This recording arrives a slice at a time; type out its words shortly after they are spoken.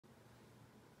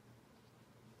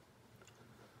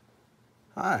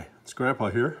Hi, it's Grandpa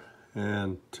here,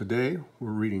 and today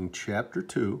we're reading Chapter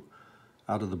 2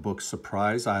 out of the book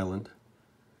Surprise Island.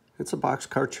 It's a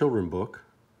Boxcar Children book,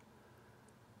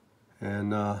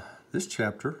 and this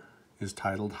chapter is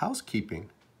titled Housekeeping.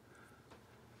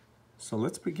 So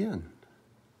let's begin.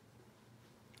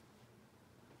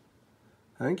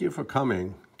 Thank you for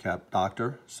coming,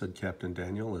 Doctor, said Captain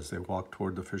Daniel as they walked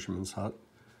toward the fisherman's hut.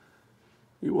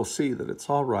 You will see that it's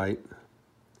all right.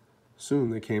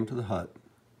 Soon they came to the hut.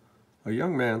 A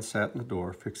young man sat in the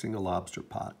door fixing a lobster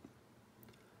pot.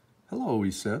 Hello,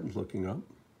 he said, looking up.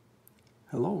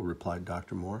 Hello, replied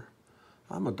Dr. Moore.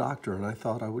 I'm a doctor and I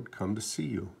thought I would come to see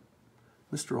you.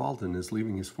 Mr. Alden is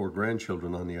leaving his 4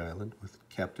 grandchildren on the island with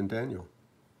Captain Daniel.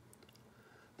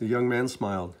 The young man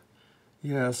smiled.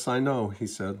 Yes, I know, he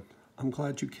said. I'm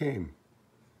glad you came.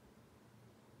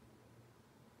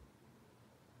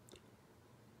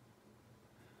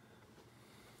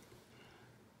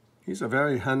 He's a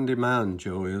very handy man,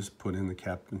 Joe is, put in the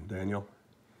Captain Daniel.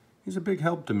 He's a big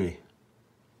help to me.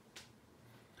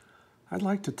 I'd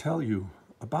like to tell you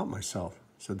about myself,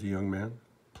 said the young man.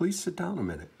 Please sit down a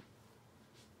minute.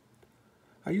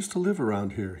 I used to live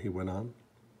around here, he went on.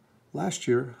 Last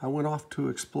year, I went off to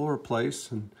explore a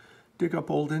place and dig up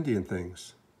old Indian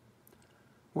things.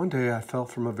 One day, I fell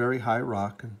from a very high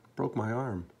rock and broke my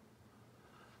arm.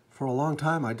 For a long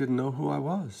time, I didn't know who I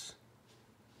was.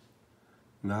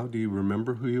 Now, do you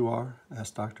remember who you are?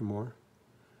 Asked Dr. Moore.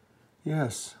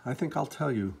 Yes, I think I'll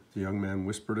tell you, the young man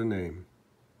whispered a name.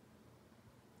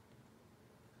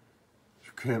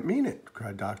 You can't mean it,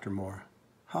 cried Dr. Moore.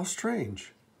 How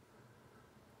strange.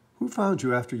 Who found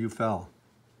you after you fell?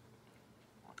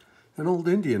 An old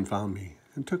Indian found me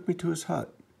and took me to his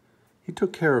hut. He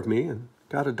took care of me and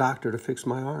got a doctor to fix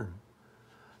my arm.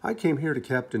 I came here to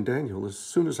Captain Daniel as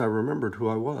soon as I remembered who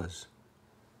I was.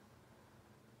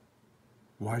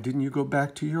 Why didn't you go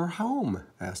back to your home?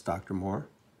 Asked Dr. Moore.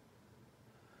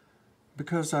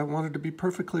 Because I wanted to be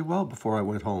perfectly well before I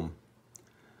went home.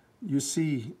 You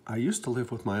see, I used to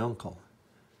live with my uncle.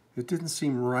 It didn't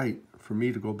seem right for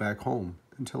me to go back home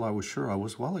until I was sure I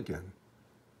was well again.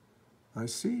 I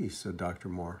see, said Dr.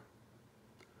 Moore.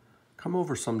 Come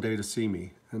over someday to see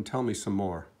me and tell me some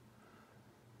more.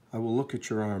 I will look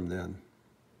at your arm then.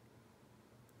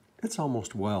 It's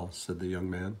almost well, said the young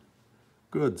man.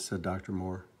 Good, said Dr.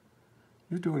 Moore.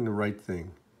 You're doing the right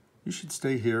thing. You should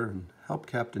stay here and help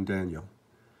Captain Daniel.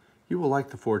 You will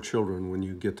like the 4 children when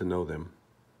you get to know them.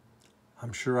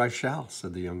 I'm sure I shall,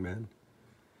 said the young man.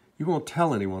 You won't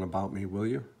tell anyone about me, will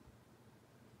you?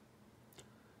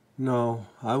 No,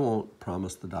 I won't,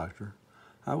 promised the doctor.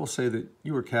 I will say that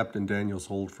you are Captain Daniel's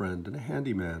old friend and a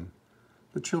handy man.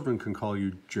 The children can call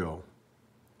you Joe.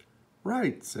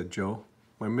 Right, said Joe.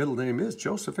 My middle name is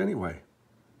Joseph anyway.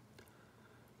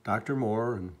 Dr.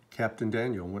 Moore and Captain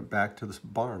Daniel went back to the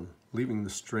barn, leaving the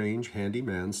strange, handy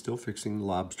man still fixing the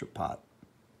lobster pot.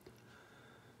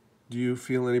 Do you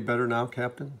feel any better now,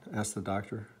 Captain? Asked the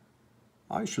doctor.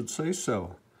 I should say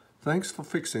so. Thanks for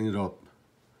fixing it up.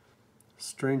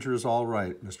 Stranger is all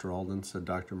right, Mr. Alden, said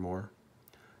Dr. Moore.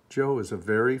 Joe is a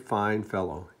very fine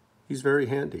fellow. He's very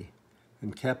handy,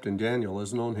 and Captain Daniel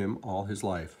has known him all his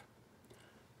life.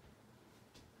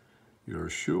 You're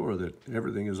sure that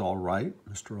everything is all right?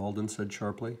 Mr. Alden said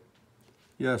sharply.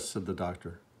 Yes, said the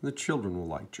doctor. The children will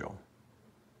like Joe.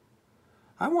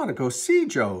 I want to go see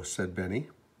Joe, said Benny.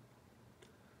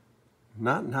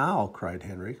 Not now, cried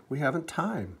Henry. We haven't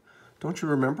time. Don't you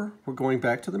remember? We're going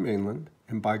back to the mainland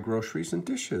and buy groceries and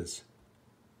dishes.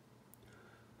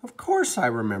 Of course I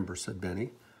remember, said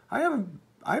Benny.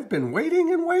 I've been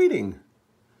waiting and waiting.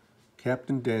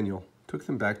 Captain Daniel took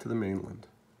them back to the mainland.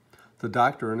 The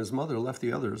doctor and his mother left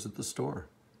the others at the store.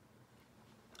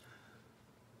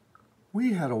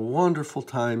 We had a wonderful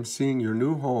time seeing your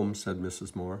new home, said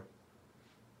Mrs. Moore.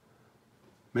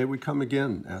 May we come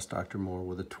again? Asked Dr. Moore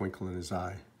with a twinkle in his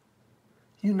eye.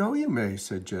 You know you may,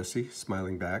 said Jessie,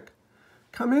 smiling back.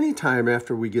 Come any time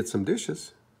after we get some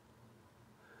dishes.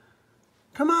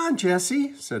 Come on,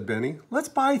 Jessie, said Benny. Let's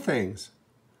buy things.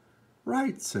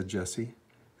 Right, said Jessie,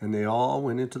 and they all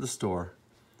went into the store.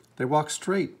 They walked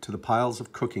straight to the piles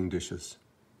of cooking dishes.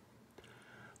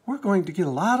 We're going to get a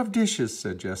lot of dishes,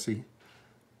 said Jessie.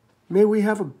 May we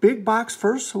have a big box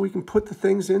first so we can put the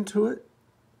things into it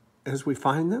as we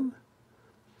find them?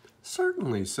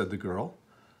 Certainly, said the girl.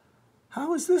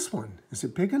 How is this one? Is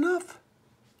it big enough?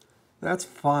 That's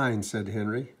fine, said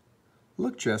Henry.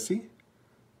 Look, Jessie.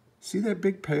 See that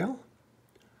big pail?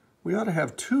 We ought to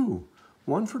have 2,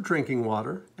 one for drinking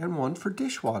water and one for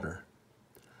dishwater.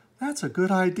 That's a good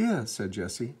idea, said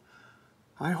Jessie.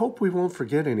 I hope we won't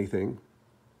forget anything.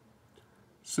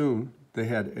 Soon, They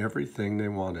had everything they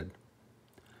wanted.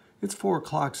 "It's 4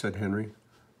 o'clock," said Henry.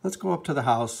 "Let's go up to the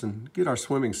house and get our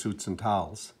swimming suits and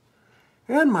towels."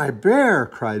 "And my bear,"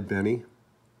 cried Benny.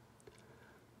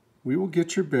 "We will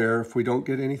get your bear if we don't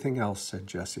get anything else," said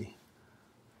Jessie.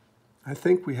 "I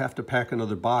think we have to pack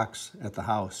another box at the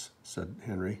house," said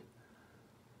Henry.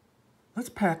 "Let's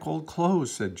pack old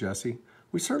clothes," said Jessie.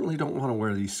 "We certainly don't want to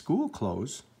wear these school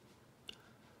clothes."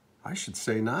 "I should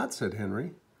say not," said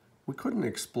Henry. "We couldn't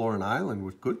explore an island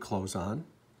with good clothes on."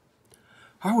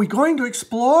 "Are we going to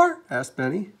explore?" asked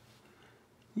Benny.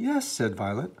 "Yes," said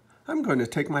Violet. "I'm going to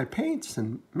take my paints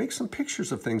and make some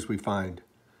pictures of things we find."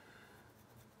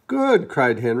 "Good,"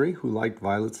 cried Henry, who liked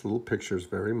Violet's little pictures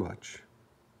very much.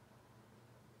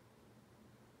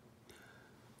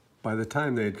 By the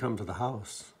time they had come to the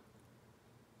house,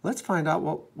 "Let's find out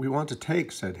what we want to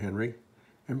take," said Henry,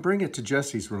 "and bring it to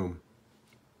Jessie's room."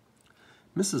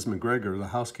 Mrs. McGregor, the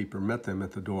housekeeper, met them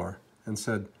at the door and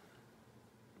said,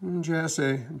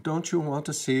 "Jessie, don't you want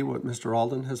to see what Mr.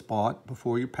 Alden has bought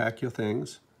before you pack your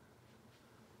things?"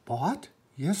 "Bought?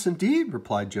 Yes, indeed,"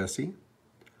 replied Jessie.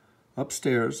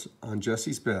 Upstairs, on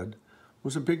Jessie's bed,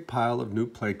 was a big pile of new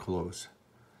play clothes.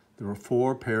 There were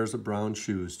 4 pairs of brown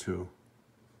shoes, too.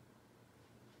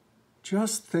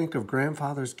 "Just think of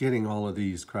Grandfather's getting all of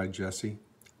these," cried Jessie.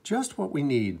 "Just what we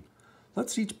need.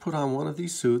 Let's each put on one of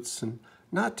these suits and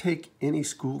not take any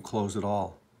school clothes at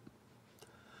all."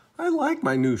 "I like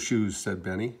my new shoes," said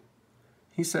Benny.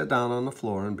 He sat down on the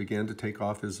floor and began to take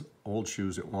off his old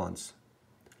shoes at once.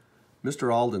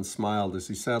 Mr. Alden smiled as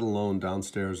he sat alone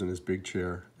downstairs in his big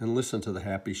chair and listened to the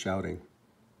happy shouting.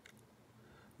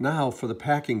 "Now for the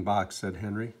packing box," said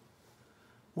Henry.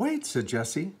 "Wait," said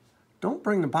Jessie. "Don't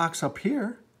bring the box up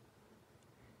here.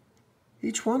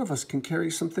 Each one of us can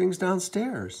carry some things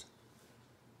downstairs."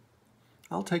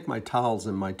 "I'll take my towels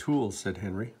and my tools," said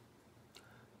Henry.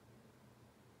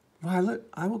 "Violet,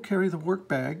 I will carry the work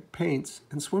bag, paints,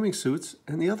 and swimming suits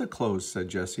and the other clothes," said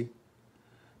Jessie.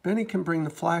 "Benny can bring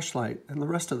the flashlight and the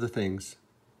rest of the things."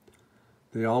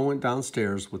 They all went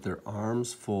downstairs with their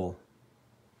arms full.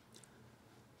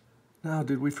 "Now,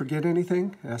 did we forget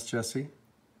anything?" asked Jessie.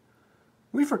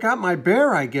 "We forgot my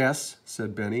bear, I guess,"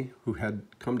 said Benny, who had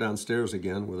come downstairs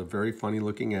again with a very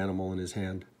funny-looking animal in his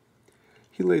hand.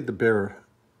 He laid the bear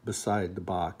beside the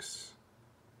box.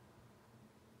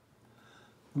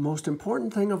 "The most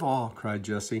important thing of all," cried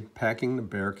Jessie, packing the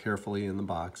bear carefully in the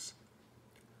box.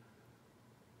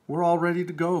 "We're all ready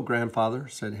to go, Grandfather,"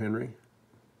 said Henry,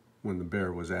 when the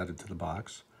bear was added to the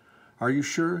box. "Are you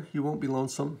sure you won't be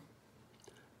lonesome?"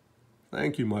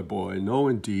 "Thank you, my boy. No,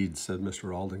 indeed," said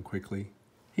Mr. Alden quickly.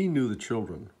 He knew the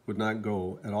children would not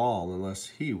go at all unless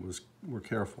he were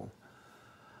careful.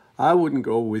 "I wouldn't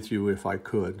go with you if I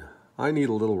could. I need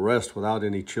a little rest without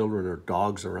any children or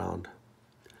dogs around."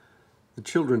 The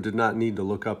children did not need to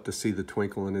look up to see the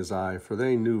twinkle in his eye, for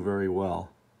they knew very well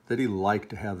that he liked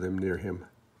to have them near him.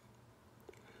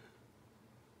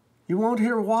 "You won't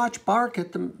hear Watch bark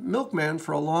at the milkman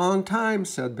for a long time,"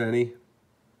 said Benny.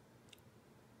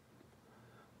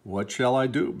 "What shall I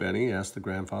do, Benny?" asked the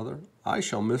grandfather. "I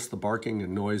shall miss the barking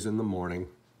and noise in the morning."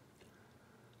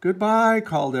 "Goodbye,"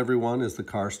 called everyone as the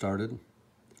car started.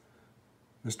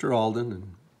 Mr. Alden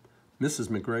and Mrs.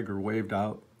 McGregor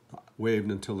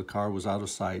waved until the car was out of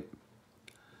sight.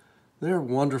 "They're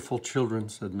wonderful children,"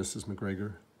 said Mrs.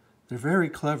 McGregor. "They're very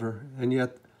clever, and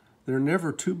yet they're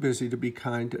never too busy to be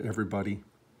kind to everybody.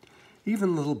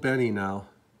 Even little Benny now.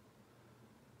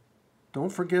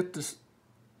 Don't forget to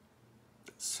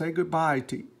say goodbye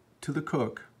to the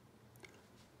cook."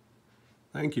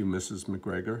 "Thank you, Mrs.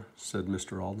 McGregor," said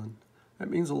Mr. Alden. "That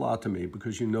means a lot to me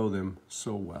because you know them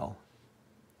so well."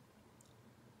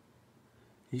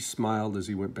 He smiled as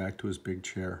he went back to his big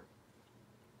chair.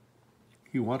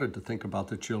 He wanted to think about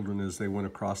the children as they went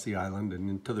across the island and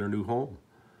into their new home.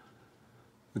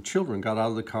 The children got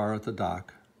out of the car at the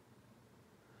dock.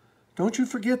 "Don't you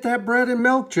forget that bread and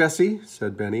milk, Jessie,"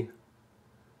 said Benny.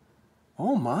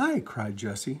 "Oh my," cried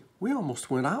Jessie. "We almost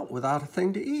went out without a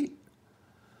thing to eat.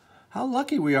 How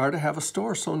lucky we are to have a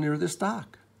store so near this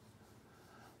dock.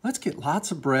 Let's get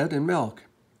lots of bread and milk.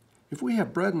 If we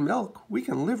have bread and milk, we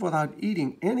can live without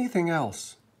eating anything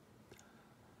else."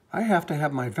 "I have to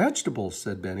have my vegetables,"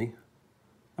 said Benny.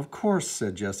 "Of course,"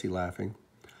 said Jessie, laughing.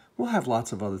 "We'll have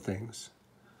lots of other things."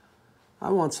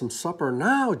 "I want some supper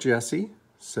now, Jessie,"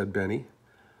 said Benny.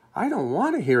 "I don't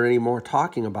want to hear any more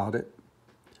talking about it."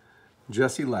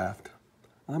 Jessie laughed.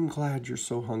 "I'm glad you're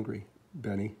so hungry,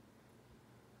 Benny.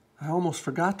 I almost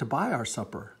forgot to buy our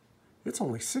supper. It's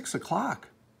only 6 o'clock.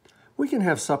 We can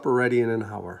have supper ready in an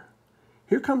hour.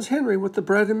 Here comes Henry with the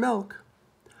bread and milk."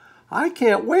 "I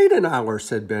can't wait an hour,"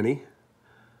 said Benny.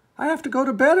 I have to go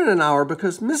to bed in an hour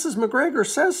because Mrs. McGregor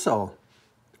says so.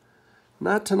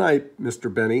 Not tonight,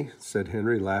 Mr. Benny, said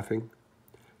Henry, laughing.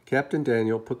 Captain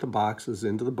Daniel put the boxes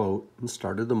into the boat and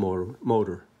started the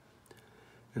motor.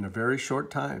 In a very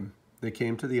short time, they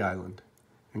came to the island,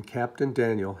 and Captain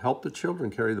Daniel helped the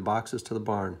children carry the boxes to the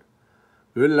barn.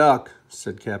 Good luck,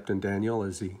 said Captain Daniel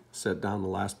as he set down the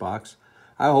last box.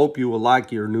 I hope you will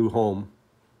like your new home.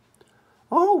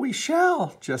 Oh, we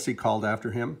shall, Jessie called after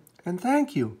him, and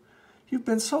thank you. You've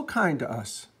been so kind to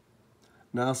us.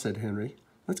 Now, said Henry,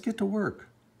 let's get to work.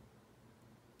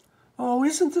 Oh,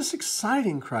 isn't this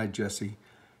exciting, cried Jessie.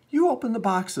 You open the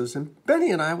boxes, and Benny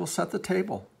and I will set the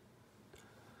table.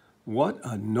 What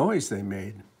a noise they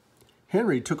made.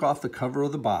 Henry took off the cover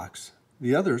of the box.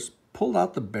 The others pulled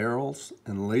out the barrels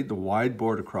and laid the wide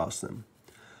board across them.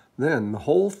 Then the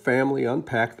whole family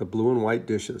unpacked the blue and white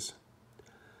dishes.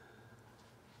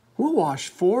 We'll wash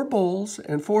 4 bowls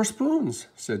and 4 spoons,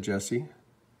 said Jessie.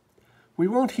 We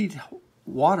won't heat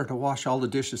water to wash all the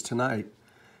dishes tonight.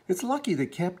 It's lucky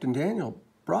that Captain Daniel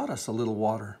brought us a little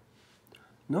water.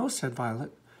 No, said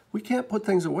Violet. We can't put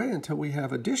things away until we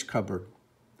have a dish cupboard.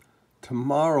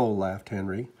 Tomorrow, laughed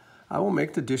Henry. I will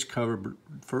make the dish cupboard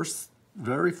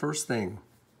very first thing.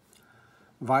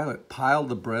 Violet piled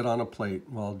the bread on a plate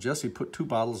while Jessie put 2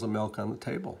 bottles of milk on the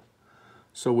table.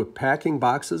 So with packing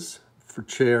boxes for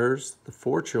chairs, the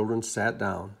 4 children sat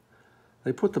down.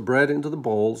 They put the bread into the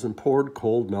bowls and poured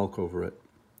cold milk over it.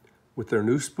 With their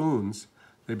new spoons,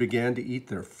 they began to eat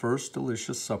their first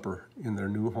delicious supper in their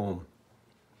new home.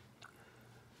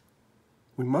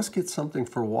 We must get something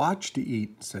for Watch to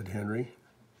eat, said Henry,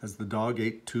 as the dog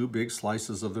ate 2 big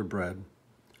slices of their bread.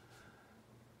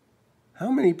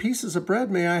 How many pieces of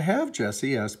bread may I have,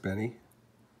 Jessie? Asked Benny.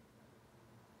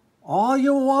 All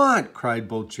you want, cried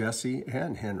both Jessie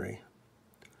and Henry.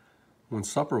 When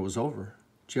supper was over,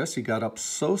 Jessie got up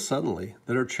so suddenly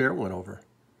that her chair went over.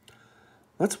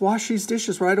 Let's wash these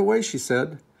dishes right away, she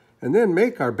said, and then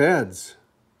make our beds.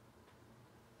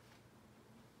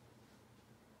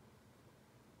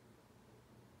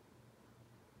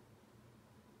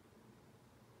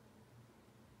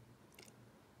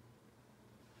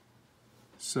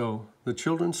 So the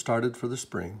children started for the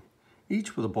spring,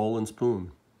 each with a bowl and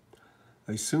spoon.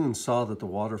 They soon saw that the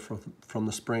water from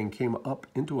the spring came up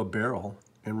into a barrel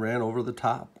and ran over the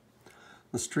top.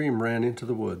 The stream ran into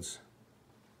the woods.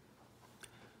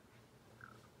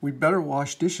 We'd better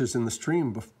wash dishes in the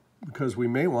stream because we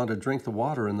may want to drink the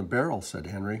water in the barrel, said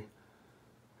Henry.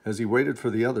 As he waited for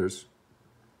the others,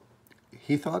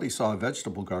 he thought he saw a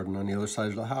vegetable garden on the other side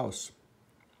of the house.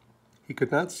 He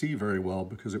could not see very well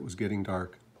because it was getting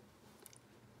dark.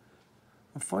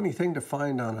 A funny thing to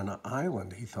find on an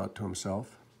island, he thought to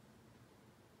himself.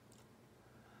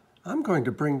 I'm going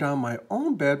to bring down my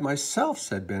own bed myself,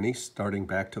 said Benny, starting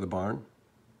back to the barn.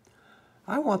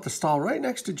 I want the stall right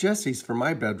next to Jessie's for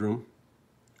my bedroom.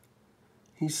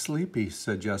 He's sleepy,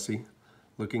 said Jessie,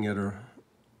 looking at her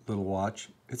little watch.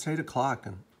 It's 8 o'clock,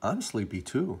 and I'm sleepy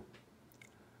too.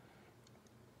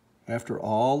 After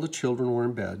all the children were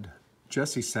in bed,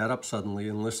 Jessie sat up suddenly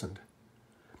and listened.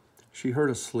 She heard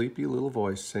a sleepy little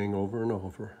voice saying over and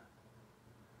over,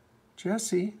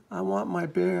 Jessie, I want my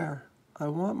bear. I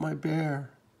want my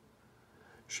bear.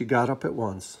 She got up at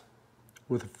once.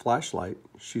 With a flashlight,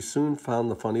 she soon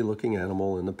found the funny-looking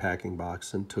animal in the packing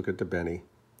box and took it to Benny.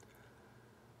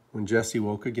 When Jessie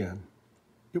woke again,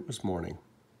 it was morning.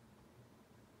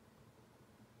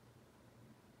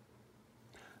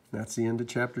 That's the end of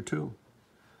Chapter 2.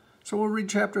 So we'll read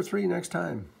Chapter 3 next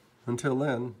time. Until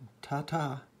then,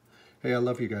 ta-ta. Hey, I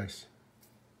love you guys.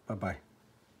 Bye-bye.